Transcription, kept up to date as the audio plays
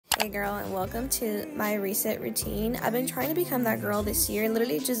Hey girl, and welcome to my reset routine. I've been trying to become that girl this year,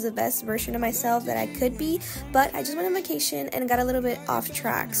 literally just the best version of myself that I could be, but I just went on vacation and got a little bit off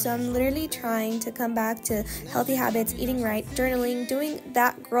track. So I'm literally trying to come back to healthy habits, eating right, journaling, doing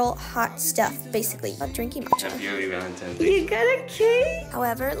that girl hot stuff, basically. Not drinking matcha. Happy Valentine's Day. You got a cake?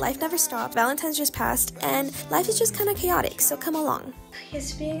 However, life never stopped. Valentine's just passed, and life is just kind of chaotic, so come along.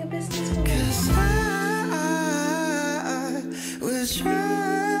 Yes, being a businesswoman. 'Cause I was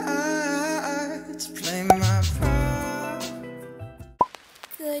trying to play my part.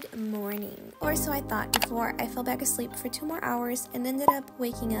 Good morning, or so I thought before I fell back asleep for 2 more hours and ended up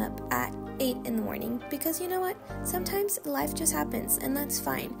waking up at 8 in the morning, because you know what, sometimes life just happens and that's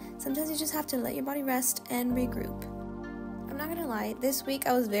fine. Sometimes you just have to let your body rest and regroup. I'm not gonna lie, this week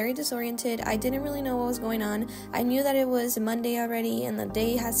I was very disoriented. I didn't really know what was going on. I knew that it was Monday already and the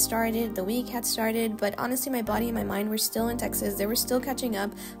day had started, the week had started, but honestly my body and my mind were still in Texas. They were still catching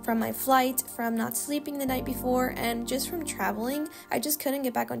up from my flight, from not sleeping the night before, and just from traveling. I just couldn't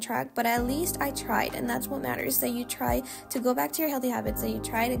get back on track, but at least I tried, and that's what matters, that you try to go back to your healthy habits, that you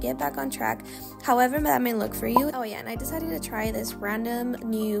try to get back on track, however that may look for you. Oh yeah, and I decided to try this random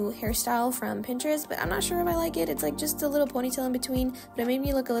new hairstyle from Pinterest, but I'm not sure if I like it. It's like just a little ponytail in between, but it made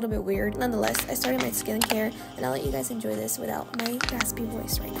me look a little bit weird. Nonetheless, I started my skincare, and I'll let you guys enjoy this without my raspy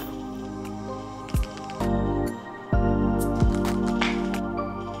voice right now.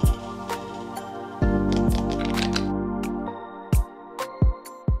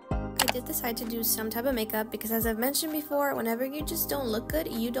 Decide to do some type of makeup because, as I've mentioned before, whenever you just don't look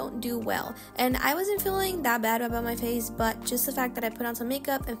good, you don't do well. And I wasn't feeling that bad about my face, but just the fact that I put on some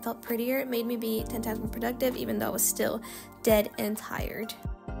makeup and felt prettier made me be 10 times more productive, even though I was still dead and tired.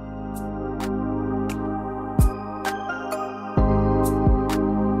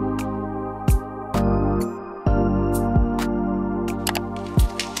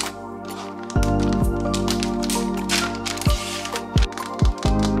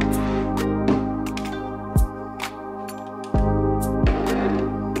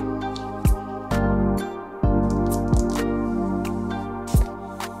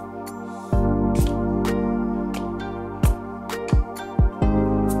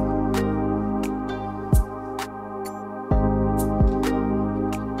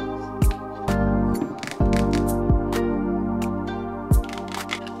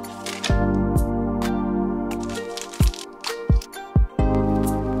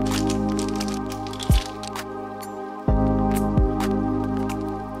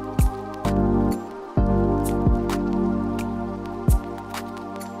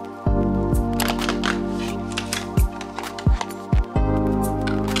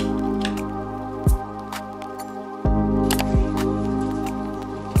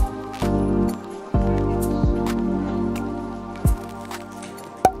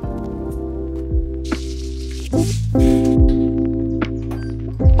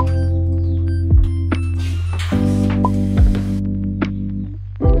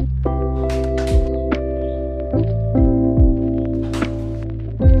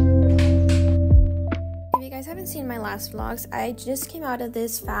 Seen my last vlogs, I just came out of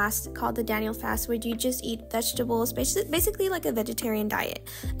this fast called the Daniel fast, where you just eat vegetables, basically like a vegetarian diet.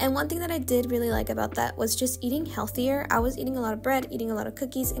 And one thing that I did really like about that was just eating healthier. I was eating a lot of bread, eating a lot of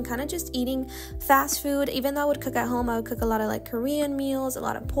cookies, and kind of just eating fast food. Even though I would cook at home, I would cook a lot of like Korean meals, a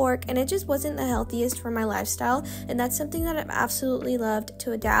lot of pork, and it just wasn't the healthiest for my lifestyle. And that's something that I've absolutely loved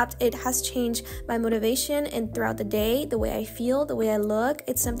to adapt. It has changed my motivation and throughout the day, the way I feel, the way I look.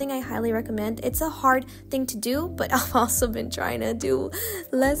 It's something I highly recommend. It's a hard thing to do, but I've also been trying to do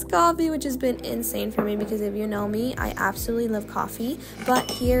less coffee, which has been insane for me, because if you know me, I absolutely love coffee. But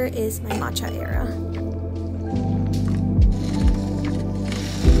here is my matcha era.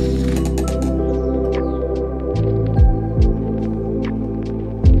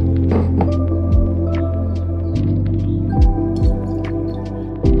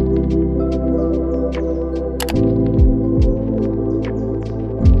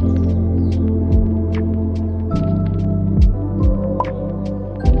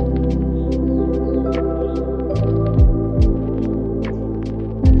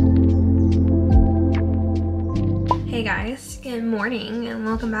 Hey guys, good morning and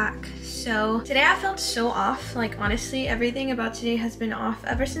welcome back. So today I felt so off. Like honestly, everything about today has been off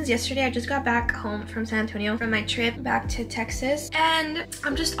ever since yesterday. I just got back home from San Antonio from my trip back to Texas, and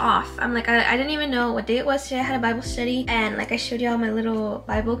I'm just off. I'm like, I didn't even know what day it was today. I had a Bible study, and like I showed you all my little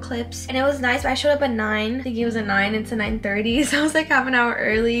Bible clips, and it was nice, but I showed up at 9. I think it was a 9 into 9:30, so I was like half an hour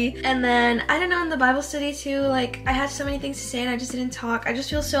early. And then I don't know, in the Bible study too, like I had so many things to say and I just didn't talk. I just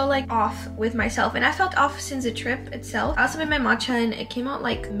feel so like off with myself, and I felt off since the trip itself. I also made my matcha and it came out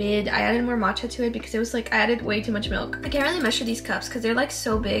like mid. I added more matcha to it because it was like I added way too much milk. I can't really measure these cups because they're like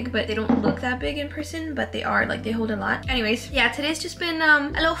so big, but they don't look that big in person, but they are, like they hold a lot. Anyways, yeah, today's just been a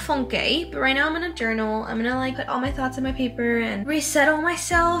little funky, but right now I'm gonna journal. I'm gonna like put all my thoughts on my paper and resettle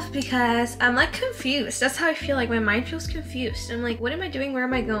myself because I'm like confused. That's how I feel. Like my mind feels confused. I'm like, what am I doing? Where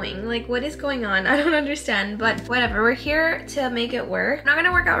am I going? Like what is going on? I don't understand, but whatever. We're here to make it work. I'm not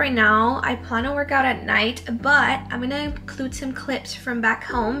gonna work out right now. I plan to work out at night, but I'm gonna include some clips from back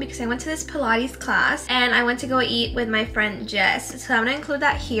home because I went to this Pilates class and I went to go eat with my friend Jess. So I'm gonna include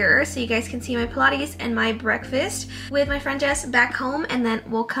that here so you guys can see my Pilates and my breakfast with my friend Jess back home, and then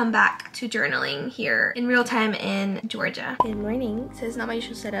we'll come back to journaling here in real time in Georgia. Good morning. So it's not my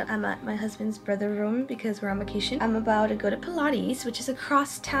usual setup. I'm at my husband's brother room because we're on vacation. I'm about to go to Pilates, which is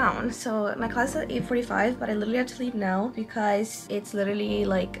across town. So my class is at 8:45, but I literally have to leave now because it's literally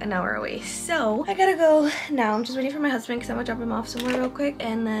like an hour away. So I gotta go now. I'm just waiting for my husband because I'm gonna drop him off somewhere real quick,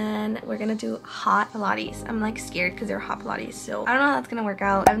 and then we're gonna do hot Pilates. I'm like scared because they're hot Pilates, so I don't know how that's gonna work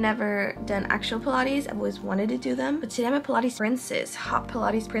out. I've never done actual Pilates. I've always wanted to do them, but today I'm a Pilates princess, hot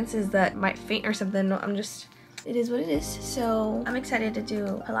Pilates princess that might faint or something. No, I'm just, it is what it is. So I'm excited to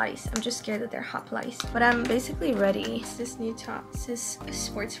do Pilates. I'm just scared that they're hot Pilates, but I'm basically ready. It's this new top. It's this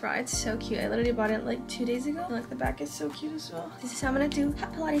sports bra. It's so cute. I literally bought it like 2 days ago. Like the back is so cute as well. This is how I'm gonna do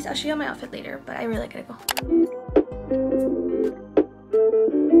hot Pilates. I'll show you my outfit later, but I really gotta go.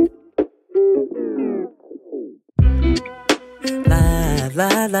 La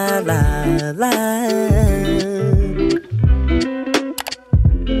la la la.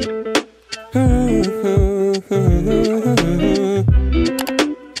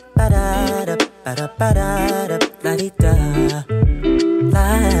 Ba-da-da, ba-da-ba-da-da, la-di-da. La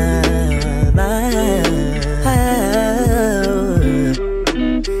la.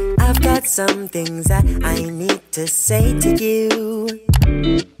 I've got some things that I need to say to you.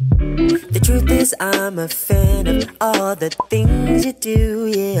 The truth is I'm a fan of all the things you do,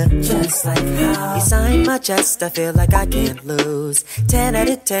 yeah. Just like how you sign my chest, I feel like I can't lose. 10 out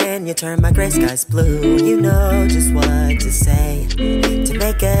of 10, you turn my gray skies blue. You know just what to say to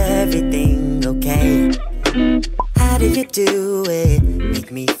make everything okay. How do you do it?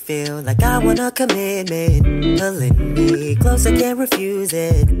 Make me feel like I want a commitment. Pulling me close, I can't refuse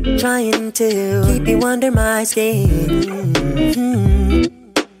it. Trying to keep you under my skin.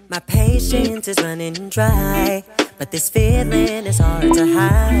 My patience is running dry, but this feeling is hard to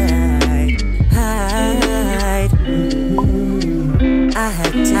hide. I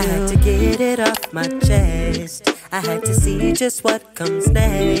had to get it off my chest. I had to see just what comes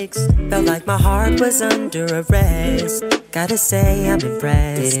next. Felt like my heart was under arrest. Gotta say I'm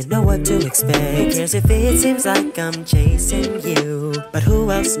impressed. Didn't know what to expect. Who cares if it seems like I'm chasing you? But who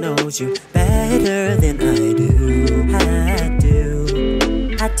else knows you better than I do? I do.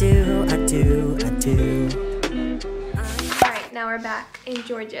 Alright, now we're back in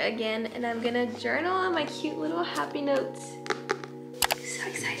Georgia again, and I'm gonna journal on my cute little happy notes. So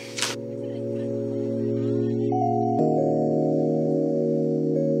excited.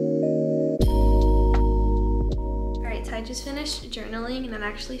 I just finished journaling and it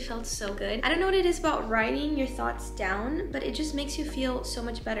actually felt so good. I don't know what it is about writing your thoughts down, but it just makes you feel so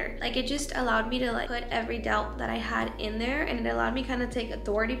much better. Like it just allowed me to like put every doubt that I had in there, and it allowed me kind of take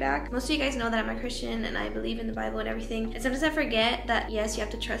authority back. Most of you guys know that I'm a Christian and I believe in the Bible and everything, and sometimes I forget that yes, you have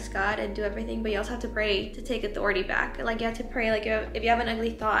to trust God and do everything, but you also have to pray to take authority back. Like you have to pray, like if you have an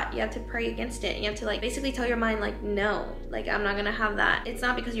ugly thought, you have to pray against it. You have to like basically tell your mind like, no, like I'm not gonna have that. It's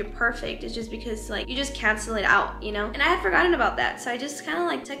not because you're perfect, it's just because like you just cancel it out, you know? And I had forgotten about that, so I just kind of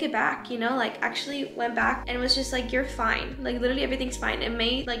like took it back, you know, like actually went back and was just like, you're fine, like literally everything's fine. It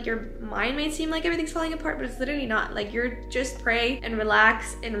may like your mind may seem like everything's falling apart, but it's literally not. Like you're just pray and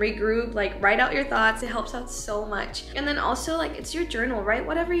relax and regroup, like write out your thoughts. It helps out so much. And then also like it's your journal, write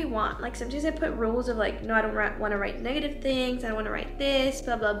whatever you want. Like sometimes I put rules of like, no, I don't want to write negative things, I don't want to write this,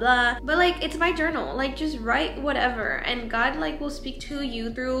 blah blah blah, but like it's my journal, like just write whatever. And and God like will speak to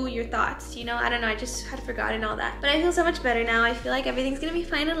you through your thoughts, you know. I don't know, I just had forgotten all that, but I feel so much better now. I feel like everything's gonna be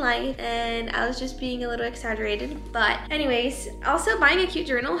fine in life, and I was just being a little exaggerated. But anyways, also buying a cute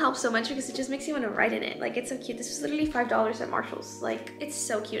journal helps so much because it just makes you want to write in it. Like, it's so cute. This was literally $5 at Marshall's. Like, it's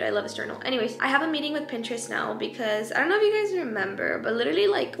so cute. I love this journal. Anyways, I have a meeting with Pinterest now because I don't know if you guys remember, but literally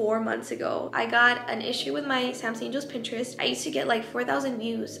like 4 months ago, I got an issue with my Sam's Angels Pinterest. I used to get like 4,000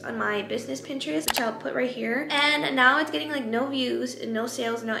 views on my business Pinterest, which I'll put right here, and now it's getting like no views, no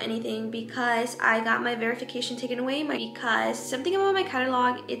sales, no anything, because I got my verification taken away because something about my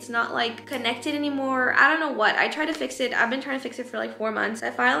catalog, it's not like connected anymore. I don't know what. I tried to fix it. I've been trying to fix it for like 4 months. I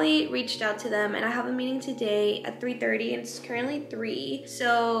finally reached out to them, and I have a meeting today at 3:30, and it's currently 3.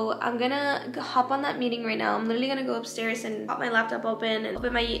 So I'm gonna hop on that meeting right now. I'm literally gonna go upstairs and pop my laptop open and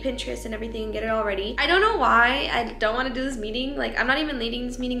open my Pinterest and everything and get it all ready. I don't know why I don't want to do this meeting. Like, I'm not even leading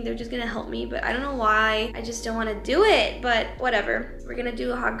this meeting. They're just gonna help me, but I don't know why. I just don't want to do it, but whatever. We're gonna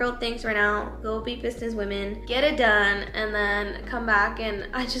do hot girl things right now. Go be business women, get it done, and then come back, and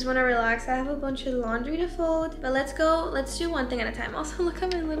I just want to relax. I have a bunch of laundry to fold, but let's do one thing at a time. Also, look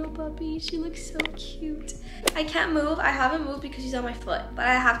at my little puppy. She looks so cute. I can't move. I haven't moved because she's on my foot, but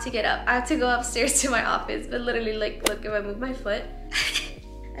I have to get up. I have to go upstairs to my office, but literally, like, look, if I move my foot.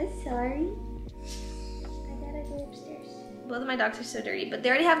 I'm sorry. I gotta go upstairs. Both of my dogs are so dirty, but they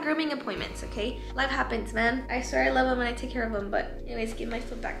already have grooming appointments, okay? Life happens, man. I swear I love them and I take care of them, but anyways, give my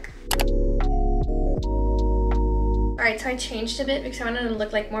foot back. Alright, so I changed a bit because I wanted to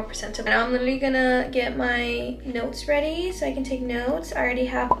look like more presentable. Now I'm literally gonna get my notes ready so I can take notes. I already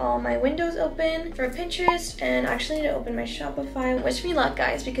have all my windows open for Pinterest, and I actually need to open my Shopify. Wish me luck,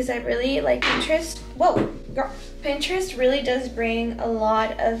 guys, because I really like Pinterest. Whoa, girl. Pinterest really does bring a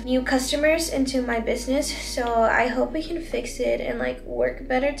lot of new customers into my business, so I hope we can fix it and like work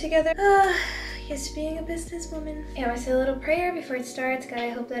better together. Yes, being a businesswoman. Yeah, I say a little prayer before it starts. God, I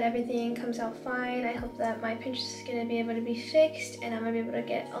hope that everything comes out fine. I hope that my Pinterest is gonna be able to be fixed and I'm gonna be able to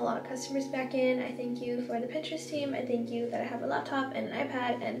get a lot of customers back in. I thank you for the Pinterest team. I thank you that I have a laptop and an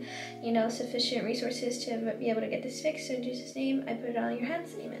iPad and, you know, sufficient resources to be able to get this fixed. So in Jesus' name, I put it all in your hands.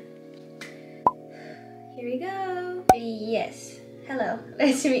 Amen. Here we go. Yes. Hello.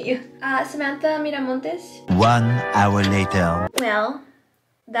 Nice to meet you. Samantha Miramontes. 1 hour later. Well,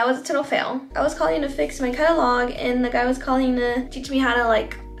 that was a total fail. I was calling to fix my catalog, and the guy was calling to teach me how to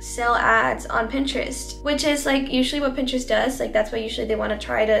like sell ads on Pinterest, which is like usually what Pinterest does. Like, that's why usually they want to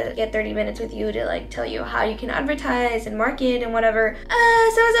try to get 30 minutes with you to like tell you how you can advertise and market and whatever. So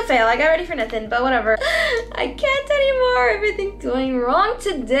it was a fail. I got ready for nothing, but whatever. I can't anymore. Everything's going wrong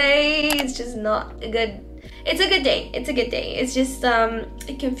today. It's just not a good. It's a good day. It's a good day. It's just a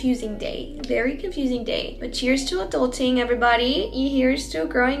confusing day. Very confusing day. But cheers to adulting, everybody. Here's to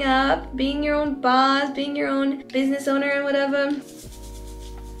growing up, being your own boss, being your own business owner and whatever.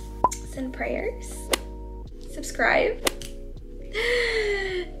 Send prayers. Subscribe.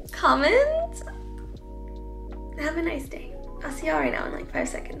 Comment. Have a nice day. I'll see y'all right now in like 5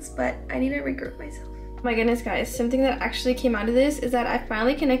 seconds, but I need to regroup myself. Oh my goodness, guys, something that actually came out of this is that I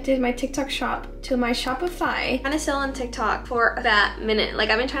finally connected my TikTok shop to my Shopify. I'm trying to sell on TikTok for that minute.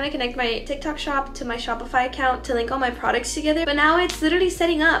 Like, I've been trying to connect my TikTok shop to my Shopify account to link all my products together, but now it's literally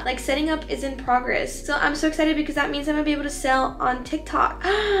setting up. Like, setting up is in progress. So I'm so excited because that means I'm gonna be able to sell on TikTok.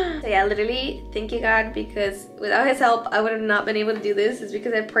 So yeah, literally, thank you, God, because without his help, I would have not been able to do this. It's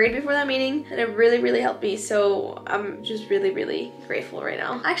because I prayed before that meeting and it really, really helped me. So I'm just really, really grateful right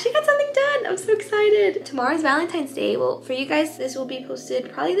now. I actually got something done. I'm so excited. Tomorrow's Valentine's Day. Well, for you guys, this will be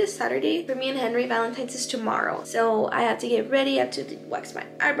posted probably this Saturday. For me and Henry, Valentine's is tomorrow. So I have to get ready. I have to wax my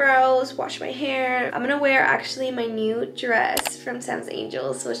eyebrows, wash my hair. I'm gonna wear actually my new dress from Sam's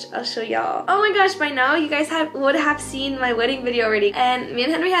Angels, which I'll show y'all. Oh my gosh, by now you guys would have seen my wedding video already. And me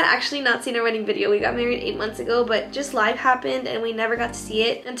and Henry had actually not seen our wedding video. We got married 8 months ago, but just life happened and we never got to see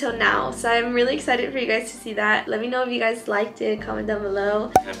it until now. So I'm really excited for you guys to see that. Let me know if you guys liked it. Comment down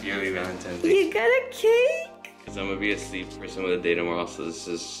below. Happy early Valentine's Day. You got a cake? Because I'm gonna be asleep for some of the day tomorrow, so this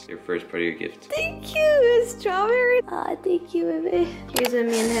is your first part of your gift. Thank you, strawberry. Aw, thank you, baby. Here's what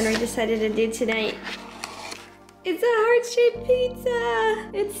me and Henry decided to do tonight. It's a heart-shaped pizza.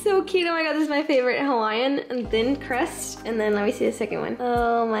 It's so cute. Oh my god, this is my favorite Hawaiian and thin crust. And then let me see the second one.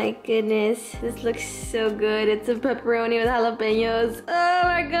 Oh my goodness. This looks so good. It's a pepperoni with jalapenos. Oh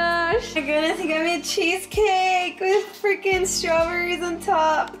my gosh. My goodness, he got me a cheesecake with freaking strawberries on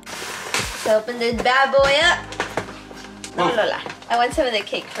top. So open this bad boy up. No, Lola. I want some of the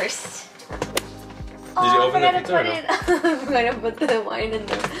cake first. Did you open the pizza or no? I'm gonna put the wine in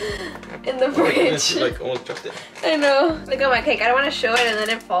there. in the fridge. Like almost dropped it. I know. Look at my cake. I don't want to show it and then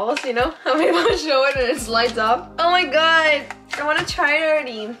it falls, you know? I mean, I want to show it and it slides off. Oh my god. I want to try it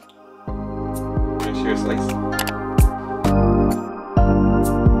already. Make sure it's slice.